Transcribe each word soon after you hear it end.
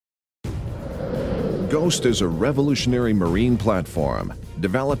Ghost is a revolutionary marine platform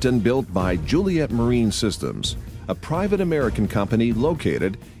developed and built by Juliet Marine Systems, a private American company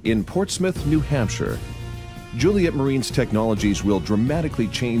located in Portsmouth, New Hampshire. Juliet Marine's technologies will dramatically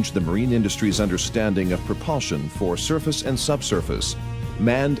change the marine industry's understanding of propulsion for surface and subsurface,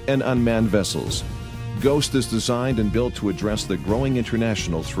 manned and unmanned vessels. Ghost is designed and built to address the growing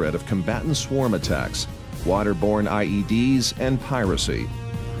international threat of combatant swarm attacks, waterborne IEDs, and piracy.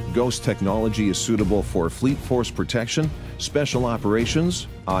 Ghost technology is suitable for fleet force protection, special operations,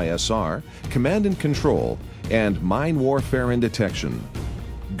 ISR, command and control, and mine warfare and detection.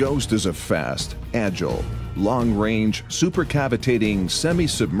 Ghost is a fast, agile, long-range, super-cavitating,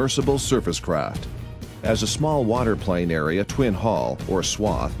 semi-submersible surface craft. As a small waterplane-area twin hull, or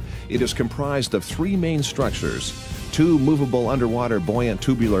SWATH, it is comprised of three main structures: two movable underwater buoyant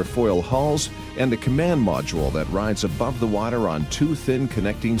tubular foil hulls, and a command module that rides above the water on two thin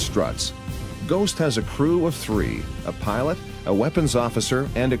connecting struts. Ghost has a crew of three: a pilot, a weapons officer,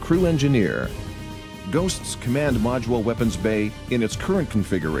 and a crew engineer. Ghost's command module weapons bay, in its current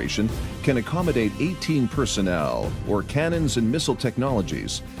configuration, can accommodate 18 personnel or cannons and missile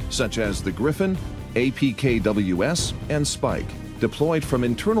technologies, such as the Griffin, APKWS, and Spike, deployed from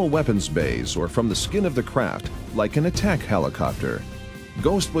internal weapons bays or from the skin of the craft, like an attack helicopter.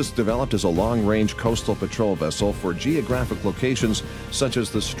 Ghost was developed as a long-range coastal patrol vessel for geographic locations such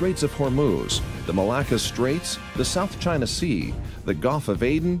as the Straits of Hormuz, the Malacca Straits, the South China Sea, the Gulf of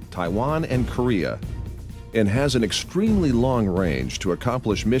Aden, Taiwan, and Korea, and has an extremely long range to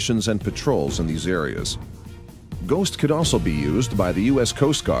accomplish missions and patrols in these areas. Ghost could also be used by the U.S.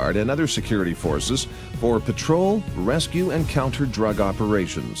 Coast Guard and other security forces for patrol, rescue, and counter-drug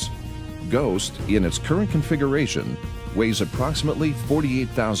operations. Ghost, in its current configuration, weighs approximately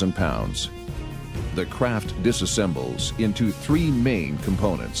 48,000 pounds. The craft disassembles into three main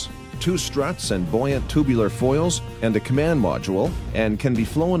components: two struts and buoyant tubular foils, and a command module, and can be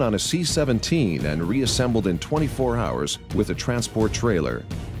flown on a C-17 and reassembled in 24 hours with a transport trailer.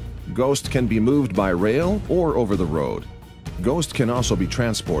 Ghost can be moved by rail or over the road. Ghost can also be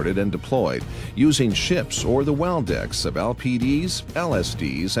transported and deployed using ships or the well decks of LPDs,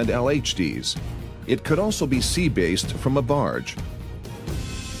 LSDs, and LHDs. It could also be sea-based from a barge.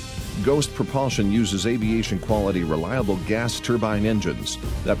 Ghost propulsion uses aviation-quality reliable gas turbine engines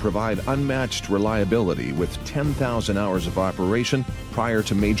that provide unmatched reliability with 10,000 hours of operation prior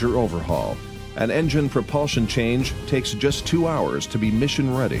to major overhaul. An engine propulsion change takes just 2 hours to be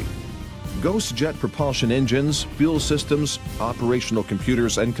mission-ready. Ghost jet propulsion engines, fuel systems, operational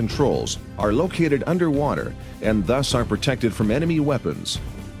computers, and controls are located underwater and thus are protected from enemy weapons.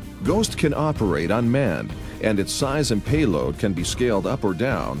 Ghost can operate unmanned, and its size and payload can be scaled up or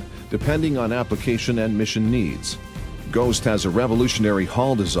down depending on application and mission needs. Ghost has a revolutionary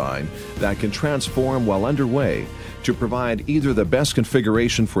hull design that can transform while underway to provide either the best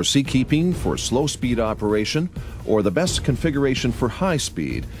configuration for seakeeping for slow speed operation or the best configuration for high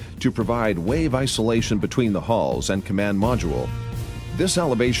speed to provide wave isolation between the hulls and command module. This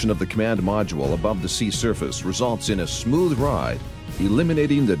elevation of the command module above the sea surface results in a smooth ride,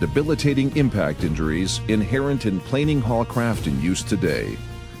 eliminating the debilitating impact injuries inherent in planing hull craft in use today.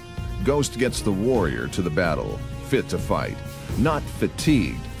 Ghost gets the warrior to the battle, fit to fight, not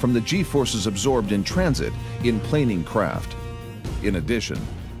fatigued from the G-forces absorbed in transit in planing craft. In addition,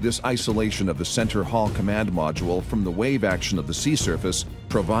 this isolation of the center hull command module from the wave action of the sea surface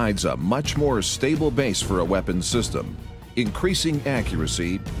provides a much more stable base for a weapons system, increasing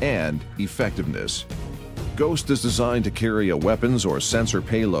accuracy and effectiveness. Ghost is designed to carry a weapons or sensor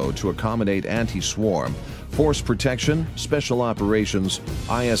payload to accommodate anti-swarm, force protection, special operations,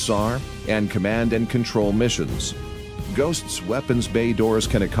 ISR, and command and control missions. Ghost's weapons bay doors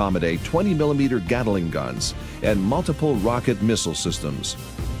can accommodate 20mm Gatling guns and multiple rocket missile systems.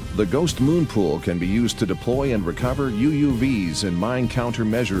 The Ghost moon pool can be used to deploy and recover UUVs and mine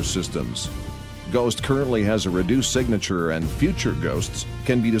countermeasures systems. Ghost currently has a reduced signature, and future Ghosts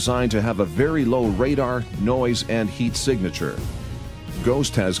can be designed to have a very low radar, noise, and heat signature.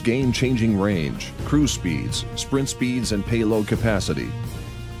 Ghost has game-changing range, cruise speeds, sprint speeds, and payload capacity.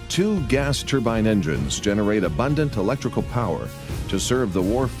 Two gas turbine engines generate abundant electrical power to serve the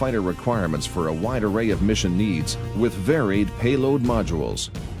warfighter requirements for a wide array of mission needs with varied payload modules.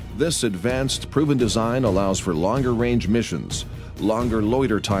 This advanced, proven design allows for longer range missions, longer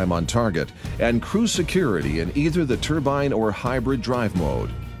loiter time on target, and crew security in either the turbine or hybrid drive mode.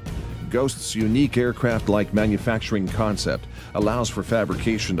 Ghost's unique aircraft-like manufacturing concept allows for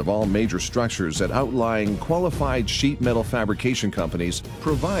fabrication of all major structures at outlying qualified sheet metal fabrication companies,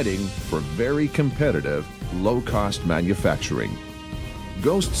 providing for very competitive, low-cost manufacturing.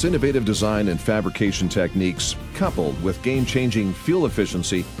 Ghost's innovative design and fabrication techniques, coupled with game-changing fuel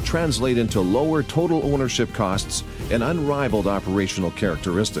efficiency, translate into lower total ownership costs and unrivaled operational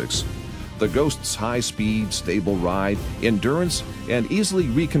characteristics. The Ghost's high-speed, stable ride, endurance, and easily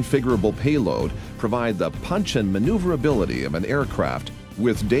reconfigurable payload provide the punch and maneuverability of an aircraft,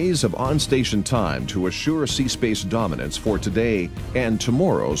 with days of on-station time to assure sea space dominance for today and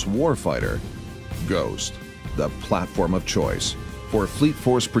tomorrow's warfighter. Ghost, the platform of choice for Fleet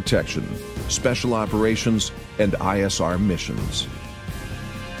Force protection, special operations, and ISR missions.